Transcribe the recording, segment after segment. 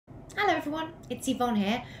everyone, it's Yvonne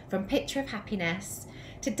here from Picture of Happiness.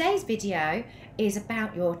 Today's video is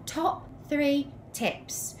about your top 3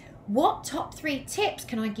 tips. What top 3 tips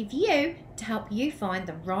can I give you to help you find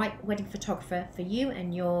the right wedding photographer for you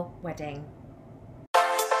and your wedding?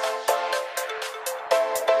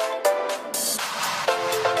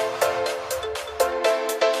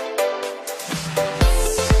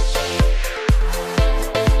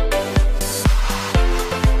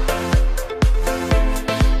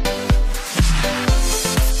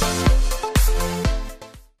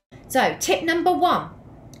 So tip number 1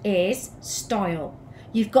 is style.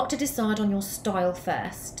 You've got to decide on your style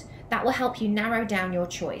first. That will help you narrow down your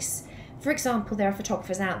choice. For example, there are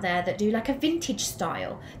photographers out there that do like a vintage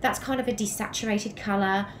style. That's kind of a desaturated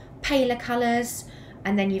colour, paler colours,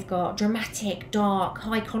 and then you've got dramatic, dark,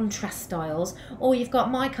 high contrast styles, or you've got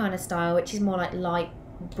my kind of style, which is more like light,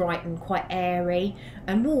 bright and quite airy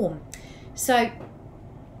and warm. So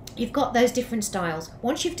you've got those different styles.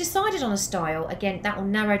 Once you've decided on a style, again, that will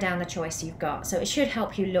narrow down the choice you've got. So it should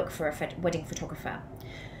help you look for a wedding photographer.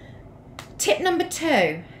 Tip number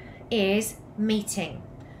 2 is meeting.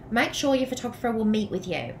 Make sure your photographer will meet with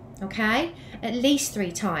you, okay? At least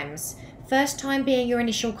 3 times. First time being your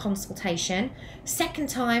initial consultation. Second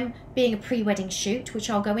time being a pre-wedding shoot, which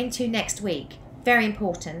I'll go into next week. Very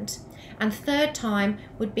important. And third time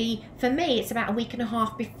would be, for me, it's about a week and a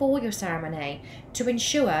half before your ceremony to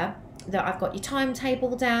ensure that I've got your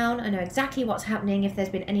timetable down, I know exactly what's happening, if there's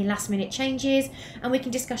been any last minute changes, and we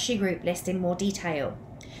can discuss your group list in more detail.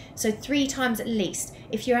 So 3 times at least.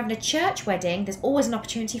 If you're having a church wedding, there's always an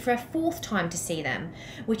opportunity for a 4th time to see them,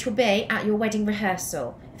 which will be at your wedding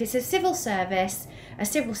rehearsal. If it's a civil service, a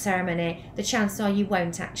civil ceremony, the chances are you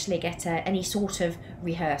won't actually get any sort of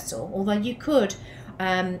rehearsal, although you could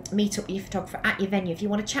meet up with your photographer at your venue if you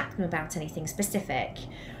want to chat to them about anything specific.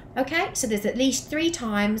 Okay, so there's at least 3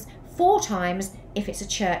 times, 4 times if it's a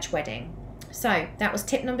church wedding. So that was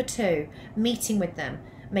tip number 2, meeting with them,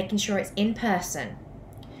 making sure it's in person.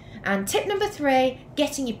 And tip number 3,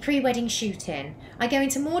 getting your pre-wedding shoot in. I go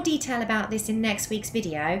into more detail about this in next week's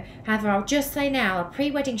video. However, I'll just say now, a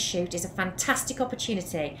pre-wedding shoot is a fantastic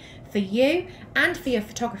opportunity for you and for your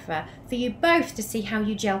photographer, for you both to see how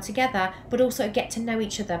you gel together, but also get to know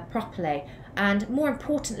each other properly. And more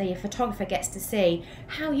importantly, your photographer gets to see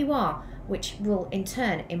how you are, which will in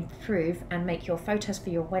turn improve and make your photos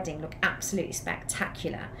for your wedding look absolutely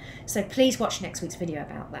spectacular. So please watch next week's video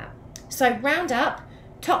about that. So round up,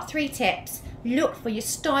 top 3 tips. Look for your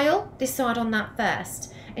style, decide on that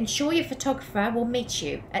first. Ensure your photographer will meet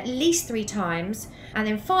you at least 3 times. And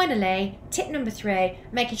then finally, tip number 3,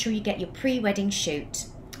 making sure you get your pre-wedding shoot.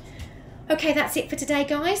 Okay, that's it for today,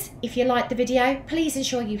 guys. If you liked the video, please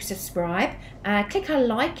ensure you subscribe. Click a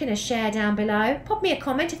like and a share down below. Pop me a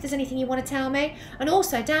comment if there's anything you want to tell me. And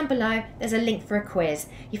also down below, there's a link for a quiz.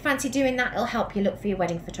 You fancy doing that, it'll help you look for your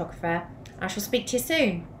wedding photographer. I shall speak to you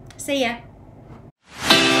soon. See ya.